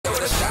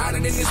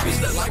shining in this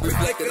bitch, look like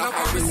reflecting off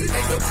our wrists. It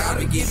ain't no time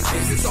to get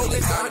busy, so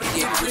let's time to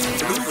get rich.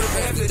 Move for the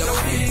path that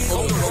don't end,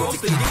 on the road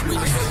to get rich.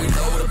 We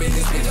load up in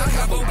this bitch, I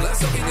got more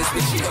blunts up in this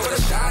bitch. She know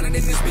the shining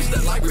in this bitch,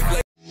 look like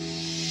reflecting.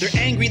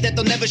 They're angry that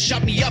they'll never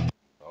shut me up.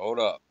 Hold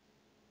up.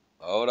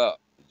 Hold up.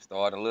 You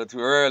starting a little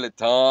too early,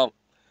 Tom.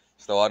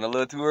 Starting a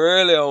little too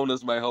early on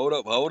us, man. Hold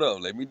up, hold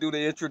up. Let me do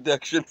the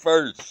introduction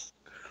first.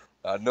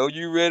 I know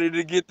you ready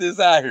to get this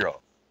out here.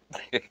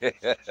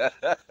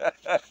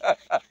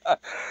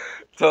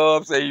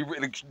 Tom say,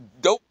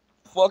 don't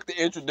fuck the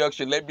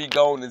introduction. Let me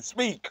go on and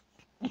speak.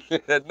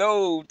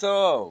 No,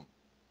 Tom.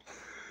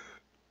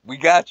 We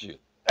got you.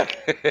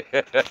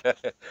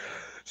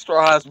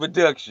 Straw House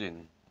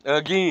Production.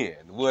 Again,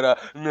 with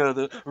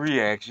another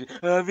reaction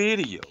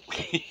video.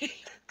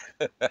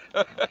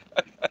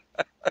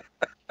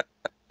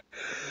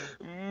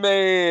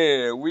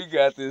 Man, we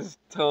got this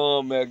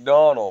Tom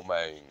Macdonald,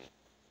 man.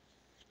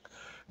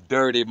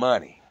 Dirty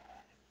Money.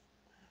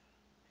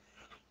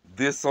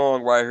 This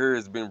song right here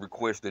has been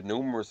requested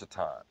numerous of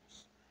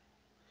times.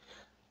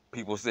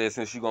 People said,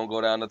 since you're going to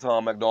go down the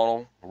Tom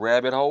Macdonald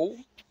rabbit hole,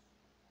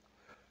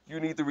 you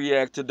need to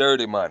react to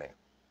Dirty Money.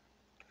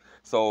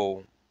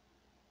 So,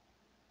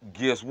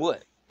 guess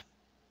what?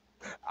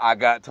 I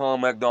got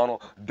Tom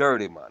Macdonald,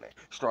 Dirty Money,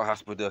 Straw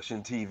House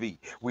Production TV.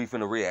 We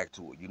finna react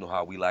to it. You know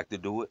how we like to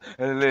do it.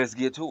 And let's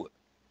get to it.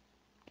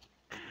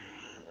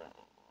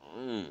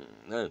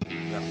 They're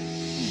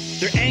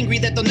angry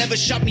that they'll never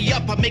shut me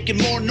up. I'm making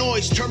more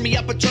noise. Turn me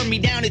up or turn me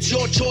down, it's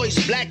your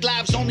choice. Black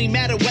lives only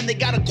matter when they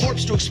got a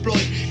corpse to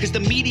exploit. Cause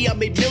the media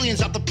made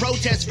millions off the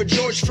protests for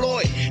George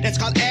Floyd. That's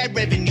called ad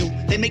revenue.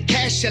 They make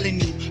cash selling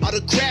you all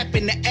the crap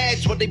in the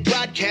ads while they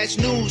broadcast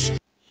news.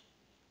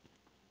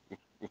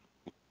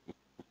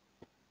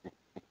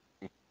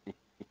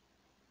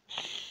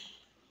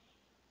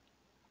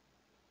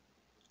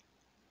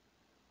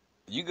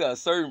 You got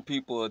certain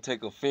people that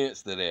take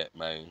offense to that,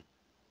 man.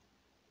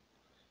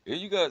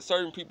 You got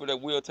certain people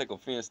that will take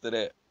offense to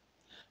that.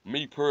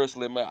 Me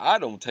personally, man, I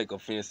don't take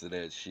offense to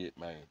that shit,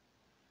 man.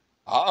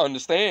 I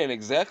understand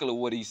exactly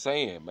what he's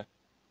saying, man.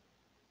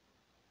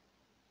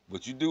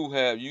 But you do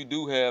have,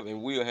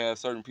 and will have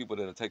certain people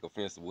that'll take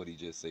offense to what he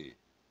just said.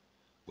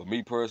 But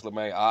me personally,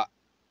 man,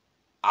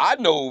 I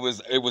know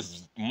it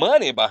was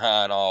money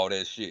behind all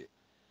that shit.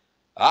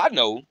 I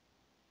know.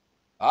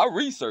 I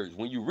research.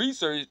 When you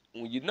research,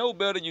 when you know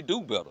better, you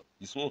do better.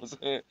 You see what I'm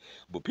saying?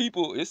 But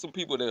people, it's some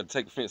people that'll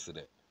take offense to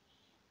that.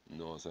 You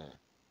know what I'm saying?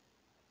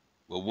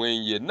 But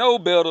when you know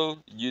better,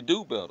 you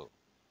do better.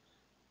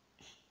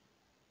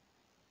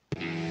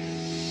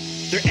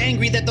 They're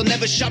angry that they'll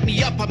never shut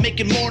me up. I'm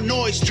making more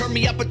noise. Turn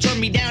me up or turn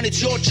me down,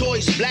 it's your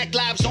choice. Black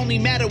lives only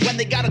matter when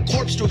they got a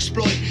corpse to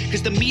exploit.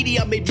 Cause the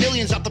media made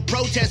millions off the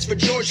protests for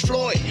George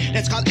Floyd.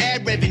 That's called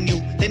ad revenue.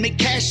 They make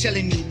cash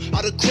selling you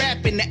all the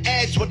crap in the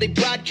ads while they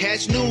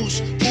broadcast news.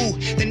 Ooh,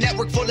 the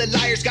network full of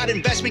liars got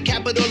investment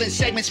capital and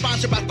segments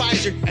sponsored by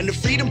Pfizer. And the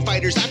freedom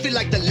fighters, I feel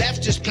like the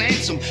left just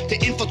plants them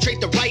to infiltrate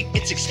the right.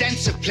 It's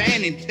extensive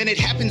planning. Then it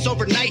happens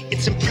overnight.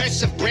 It's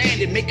impressive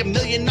branding. Make $1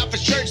 million off of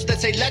shirts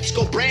that say let's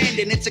go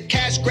Brandon. It's a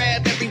cash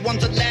grab,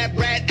 everyone's a lab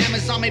rat.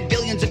 Amazon made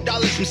billions of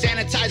dollars from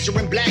sanitizer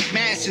and black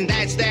mass, and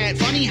that's that.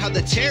 Funny how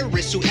the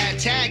terrorists who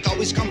attack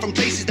always come from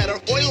places that are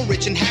oil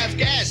rich and have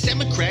gas.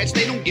 Democrats,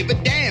 they don't give a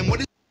damn.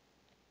 What is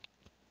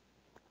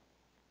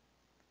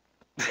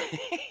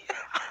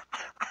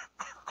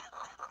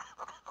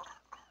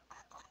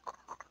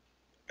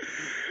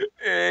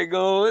There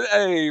goes,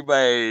 hey,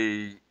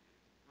 man,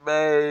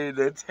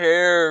 the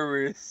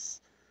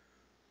terrorists.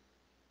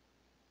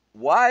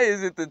 Why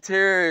is it the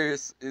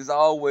terrorist is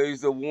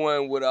always the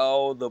one with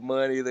all the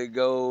money, the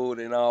gold,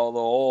 and all the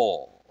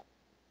oil?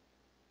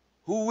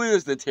 Who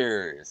is the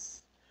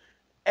terrorist?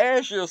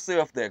 Ask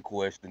yourself that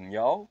question,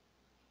 y'all.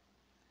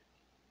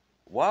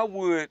 Why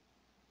would,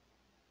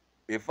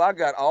 if I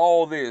got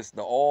all this,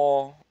 the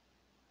oil,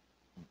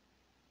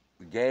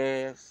 the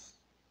gas,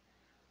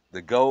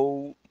 the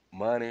gold,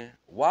 money,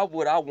 why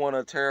would I want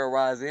to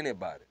terrorize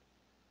anybody?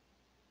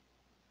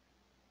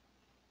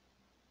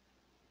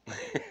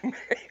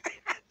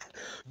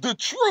 The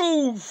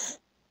truth.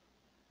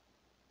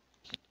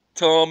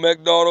 Tom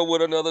Macdonald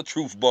with another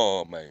truth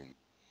bomb, man.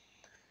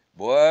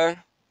 Boy,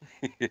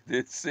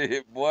 that's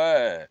it,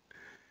 boy.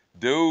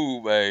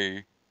 Dude,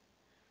 man.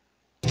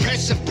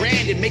 impressive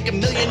branding? Make $1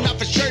 million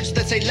off of shirts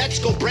that say let's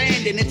go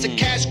Brandon. It's a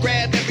cash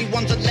grab,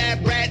 everyone's a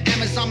lab rat.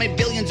 Amazon made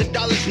billions of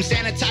dollars from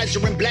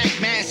sanitizer and black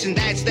mass, and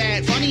that's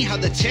that. Funny how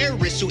the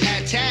terrorists who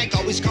attack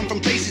always come from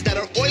places that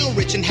are oil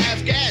rich and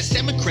have gas.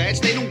 Democrats,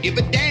 they don't give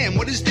a damn.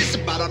 What is this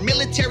about? Our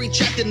military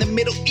trapped in the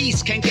Middle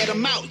East, can't get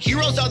them out.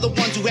 Heroes are the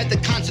ones who had the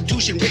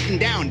Constitution written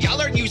down.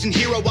 Y'all are using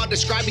hero while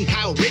describing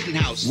Kyle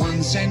Rittenhouse.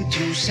 1 cent,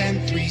 2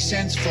 cent, 3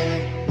 cents, 4.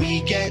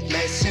 We get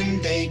less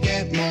and they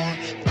get more.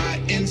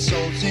 By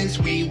insult since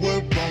we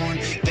were born.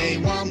 They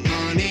want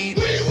money.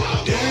 We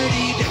want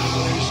dirty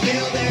dollars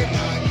fill their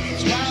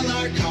pockets while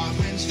our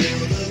coffins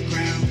fill the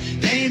ground.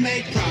 They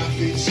make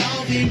profits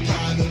solving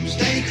problems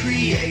they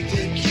create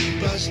to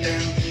keep us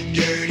down.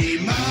 Dirty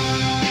money.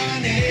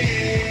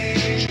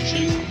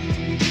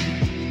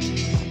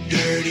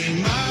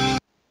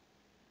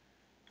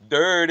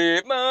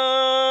 Dirty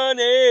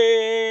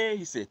money.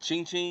 He said,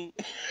 ching ching.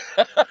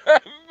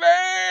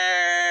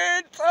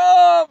 Man,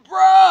 Tom,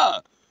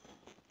 bruh.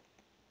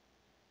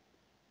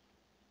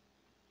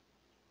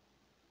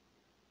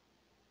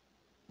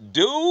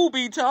 Dude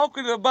be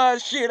talking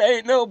about shit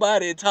ain't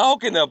nobody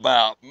talking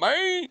about,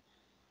 man.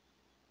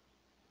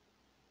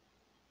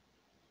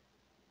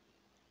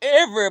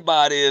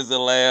 Everybody is a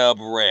lab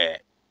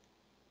rat.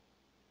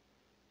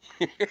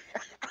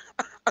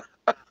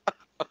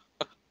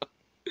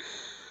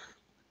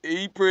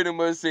 He pretty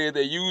much said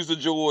they use the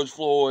George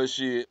Floyd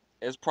shit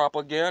as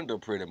propaganda,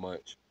 pretty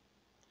much.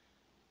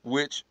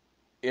 Which,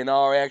 in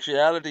our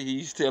actuality,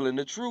 he's telling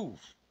the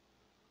truth.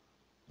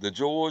 The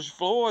George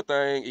Floyd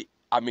thing,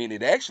 I mean,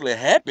 it actually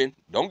happened.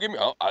 Don't get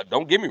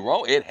me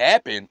wrong, it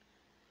happened.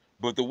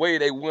 But the way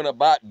they went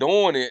about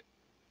doing it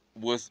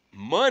was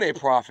money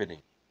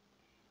profiting.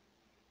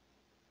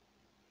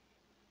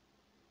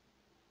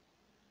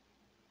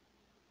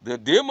 The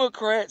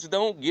Democrats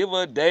don't give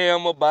a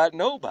damn about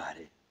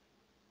nobody.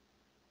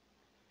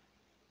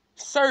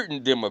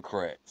 Certain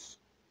Democrats.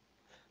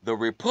 The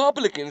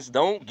Republicans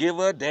don't give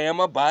a damn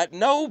about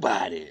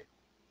nobody.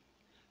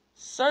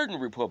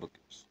 Certain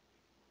Republicans.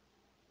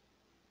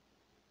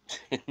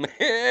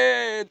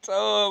 Man,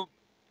 Tom,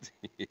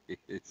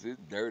 it's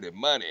just dirty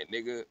money,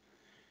 nigga.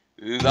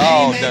 It's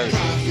all dirty.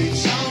 Profit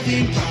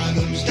solving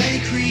problems they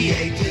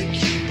create to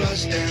keep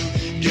us down.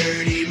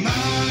 Dirty money.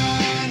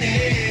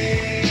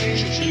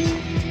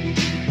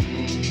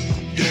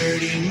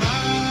 Dirty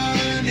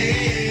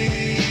money.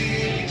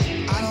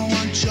 I don't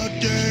want your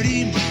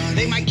dirty money.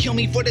 They might kill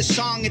me for this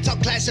song, it's all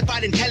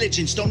classified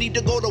intelligence. Don't need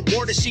to go to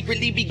war to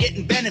secretly be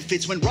getting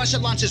benefits. When Russia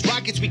launches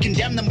rockets, we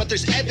condemn them, but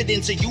there's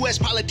evidence. A US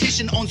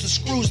politician owns the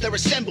screws they're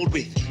assembled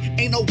with.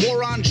 Ain't no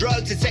war on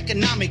drugs, it's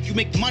economic. You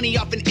make money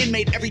off an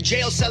inmate, every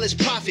jail cell is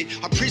profit.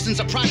 Our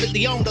prisons are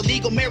privately owned,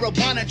 illegal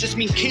marijuana just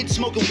mean kids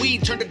smoking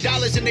weed turn to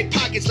dollars in their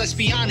pockets, let's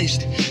be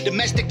honest.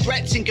 Domestic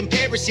threats in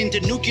comparison to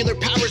nuclear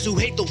powers who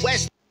hate the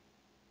West.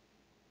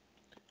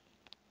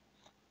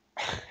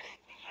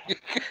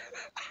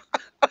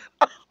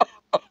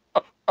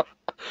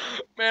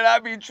 Man, I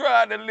be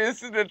trying to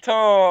listen to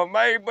Tom,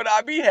 man, but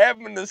I be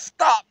having to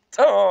stop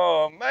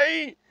Tom,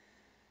 man.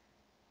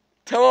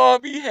 Tom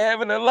be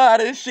having a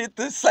lot of shit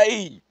to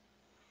say.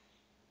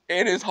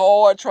 And it's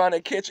hard trying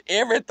to catch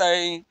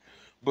everything,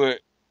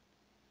 but,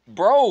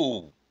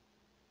 bro,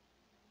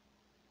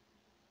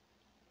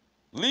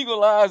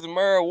 legalizing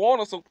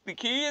marijuana so the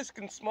kids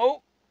can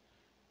smoke.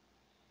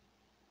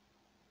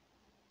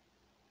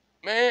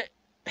 Man,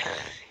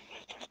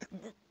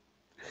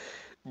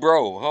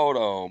 bro, hold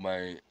on,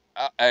 man.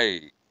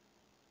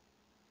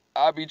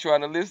 I be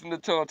trying to listen to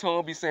Tom.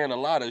 Tom be saying a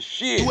lot of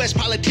shit. US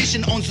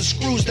politician owns the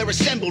screws they're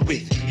assembled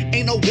with.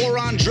 Ain't no war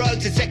on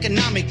drugs, it's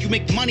economic. You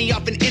make money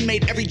off an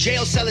inmate, every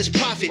jail cell is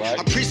profit. Right.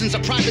 Our prisons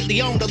are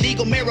privately owned.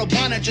 Illegal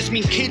marijuana just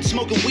mean kids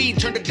smoking weed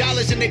turn to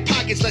dollars in their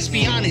pockets, let's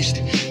be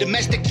honest.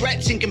 Domestic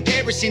threats in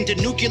comparison to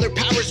nuclear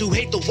powers who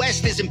hate the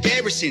West is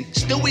embarrassing.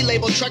 Still we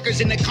label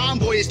truckers in the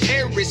convoy as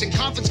terrorists and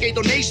confiscate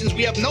donations.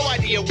 We have no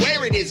idea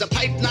where it is. A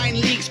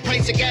pipeline leaks,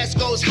 price of gas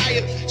goes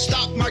higher.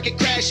 Stock market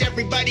crash,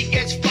 everybody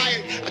gets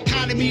fired.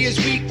 Economy is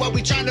weak while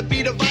we trying to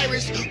beat a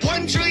virus.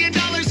 $1 trillion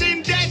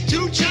in debt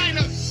to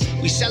China.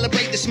 We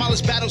celebrate the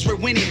smallest battles we're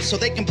winning so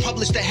they can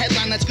publish the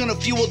headline that's gonna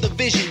fuel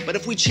division. But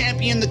if we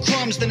champion the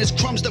crumbs, then it's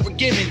crumbs that we're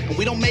given. And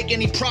we don't make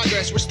any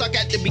progress, we're stuck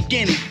at the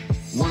beginning.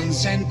 1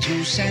 cent,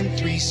 2 cent,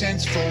 3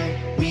 cents,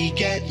 4. We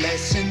get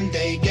less and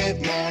they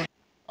get more.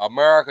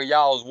 America,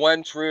 y'all is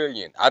 1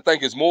 trillion. I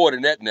think it's more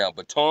than that now,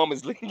 but Tom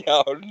is letting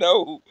y'all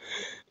know.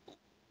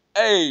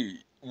 Hey,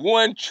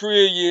 $1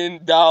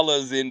 trillion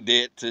in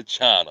debt to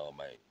China,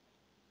 man.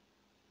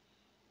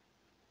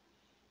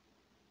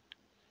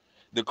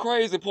 The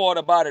crazy part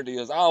about it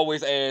is, I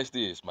always ask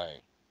this, man.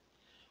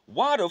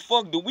 Why the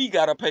fuck do we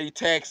gotta pay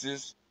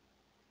taxes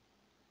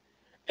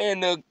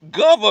and the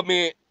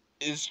government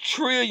is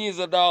trillions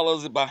of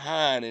dollars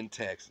behind in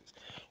taxes?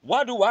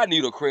 Why do I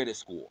need a credit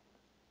score?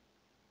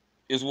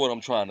 Is what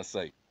I'm trying to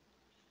say.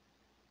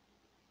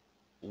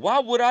 Why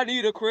would I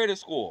need a credit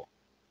score?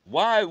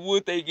 Why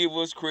would they give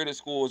us credit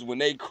scores when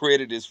they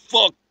credit is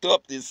fucked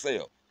up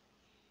itself?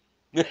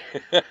 Tom,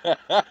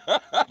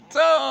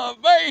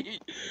 man,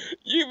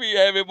 you be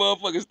having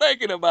motherfuckers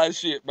thinking about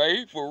shit,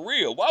 man, for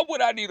real. Why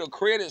would I need a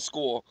credit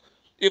score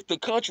if the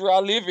country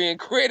I live in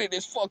credit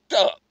is fucked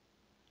up?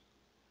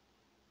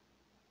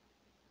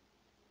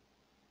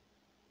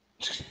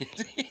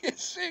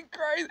 Shit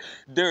crazy.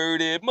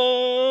 Dirty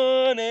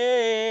money.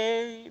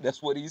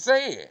 That's what he's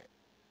saying.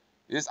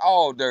 It's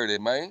all dirty,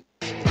 man.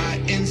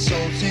 By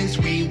insult since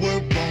we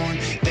were born,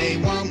 they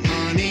want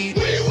money.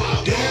 We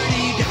want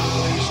dirty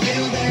dollars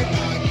fill their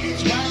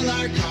pockets while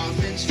our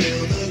coffins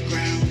fill the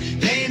ground.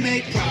 They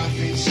make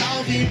profit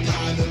solving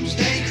problems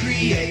they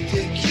create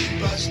to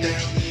keep us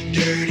down.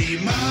 Dirty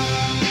money.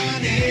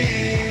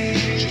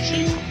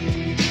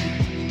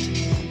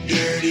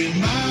 Dirty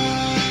money.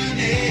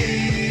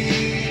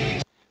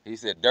 He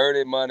said,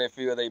 dirty money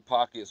fill their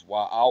pockets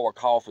while our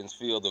coffins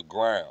fill the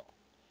ground.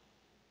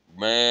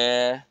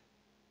 Man,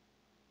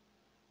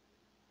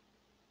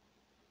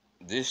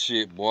 This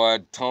shit, boy,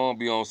 Tom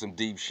be on some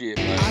deep shit,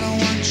 man. I don't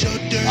want your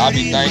dirty I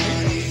be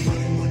thinking.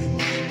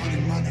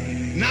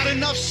 Not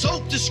enough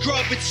soap to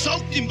scrub, it's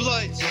soaked in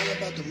blood. It's all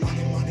about the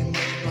money, money,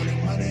 money, money,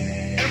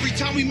 money. Every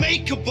time we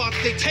make a buck,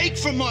 they take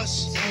from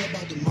us. It's all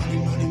about the money,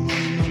 money,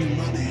 money, money,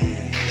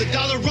 money. The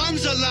dollar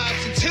runs our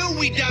lives until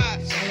we die.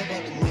 It's all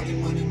about the money,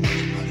 money,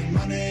 money, money,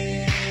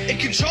 money.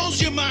 It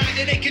controls your mind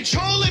and they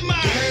controlling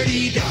mine.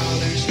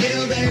 $30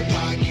 fill their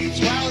pockets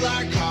while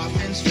our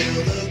coffins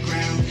fill the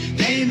ground.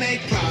 They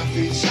make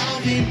profit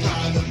solving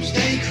problems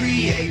they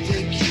create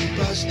to keep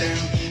us down.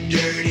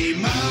 Dirty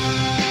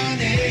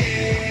money.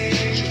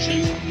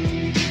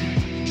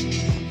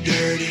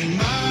 Dirty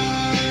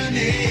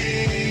money.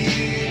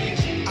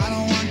 I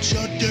don't want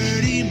your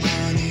dirty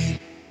money.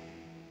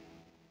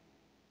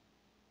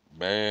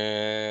 Man,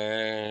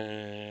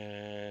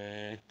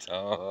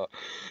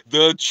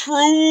 the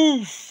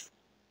truth.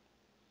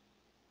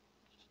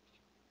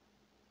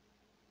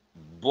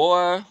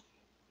 Boy,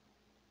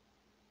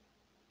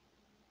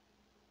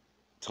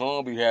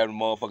 Tom be having a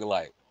motherfucker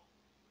like.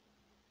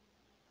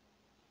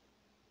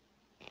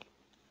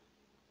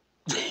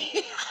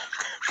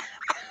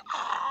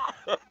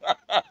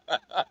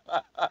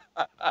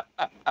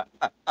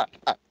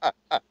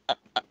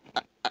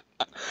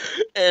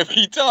 If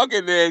he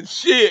talking that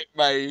shit,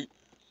 man,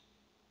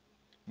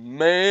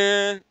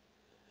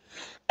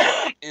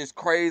 it's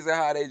crazy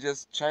how they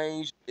just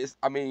changed.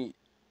 I mean,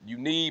 you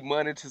need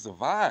money to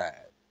survive,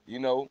 you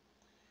know,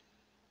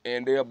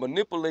 and they'll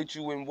manipulate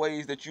you in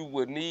ways that you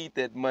would need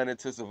that money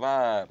to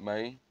survive,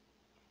 man.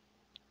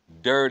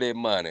 Dirty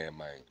money,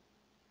 man.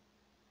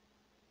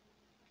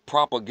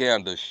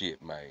 Propaganda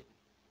shit, man.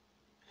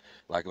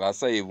 Like I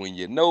say, when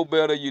you know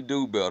better, you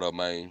do better,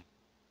 man.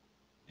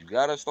 You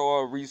gotta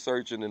start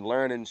researching and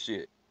learning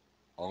shit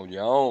on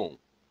your own.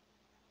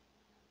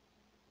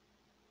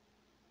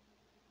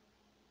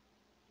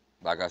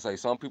 Like I say,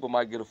 some people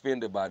might get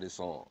offended by this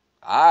song.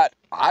 I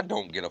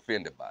don't get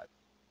offended by it.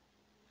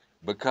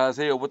 Because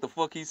hell, what the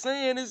fuck he's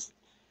saying is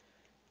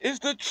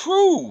the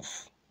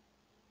truth.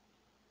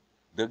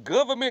 The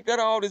government got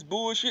all this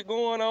bullshit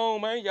going on,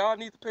 man. Y'all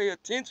need to pay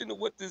attention to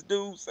what this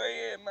dude's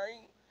saying,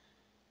 man.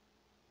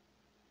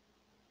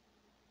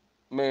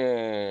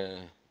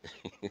 Man.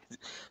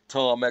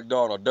 Tom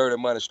Macdonald, Dirty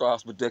Money,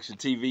 STRAWHOUSE Production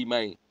TV,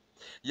 man.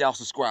 Y'all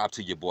subscribe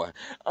to your boy.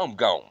 I'm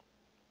gone.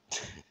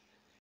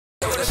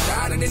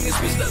 Shining in this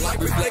bitch look like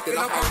reflected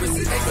off our wrist.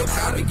 It ain't no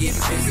time to get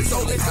rich. It's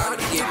only time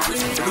to get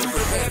rich. Look for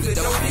the path that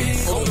don't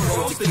fit. On the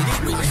road to get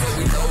rich. I said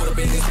we load up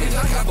in this bitch.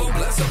 I got more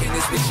blunts up in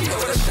this bitch. She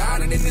know the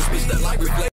shining in this bitch look like reflected.